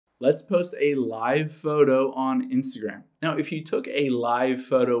Let's post a live photo on Instagram. Now, if you took a live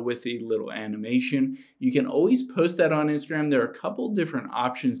photo with a little animation, you can always post that on Instagram. There are a couple different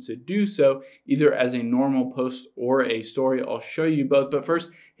options to do so, either as a normal post or a story. I'll show you both, but first,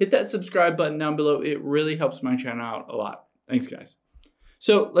 hit that subscribe button down below. It really helps my channel out a lot. Thanks, guys.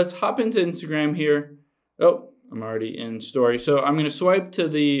 So let's hop into Instagram here. Oh, I'm already in story. So I'm going to swipe to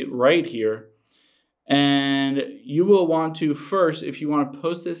the right here. And you will want to first, if you want to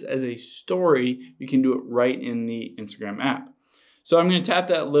post this as a story, you can do it right in the Instagram app. So I'm going to tap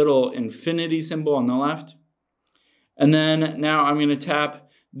that little infinity symbol on the left. And then now I'm going to tap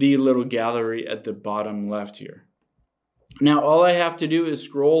the little gallery at the bottom left here. Now all I have to do is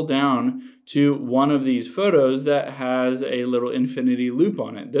scroll down to one of these photos that has a little infinity loop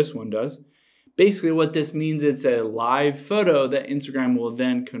on it. This one does. Basically what this means, it's a live photo that Instagram will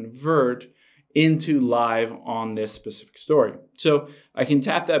then convert into live on this specific story. So I can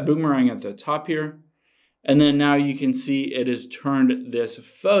tap that boomerang at the top here, and then now you can see it has turned this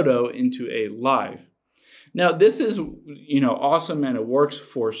photo into a live. Now this is, awesome and it works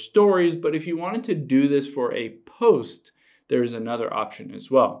for stories, but if you wanted to do this for a post, there's another option as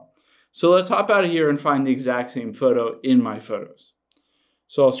well. So let's hop out of here and find the exact same photo in my photos.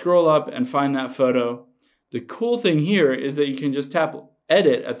 So I'll scroll up and find that photo. The cool thing here is that you can just tap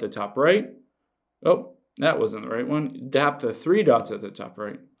edit at the top right. Oh, that wasn't the right one. Tap the three dots at the top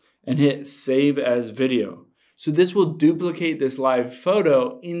right and hit save as video. So this will duplicate this live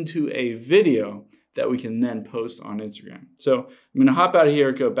photo into a video that we can then post on Instagram. So I'm going to hop out of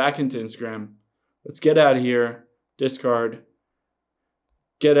here, go back into Instagram. Let's get out of here, discard,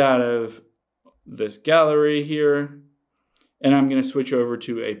 get out of this gallery here, and I'm going to switch over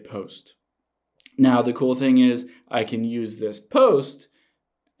to a post. Now the cool thing is I can use this post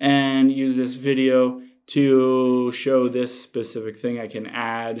and use this video to show this specific thing. I can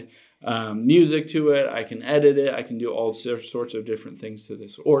add music to it. I can edit it. I can do all sorts of different things to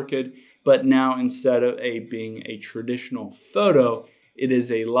this orchid. But now instead of being a traditional photo, it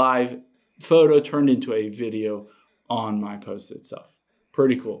is a live photo turned into a video on my post itself.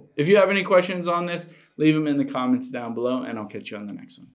 Pretty cool. If you have any questions on this, leave them in the comments down below and I'll catch you on the next one.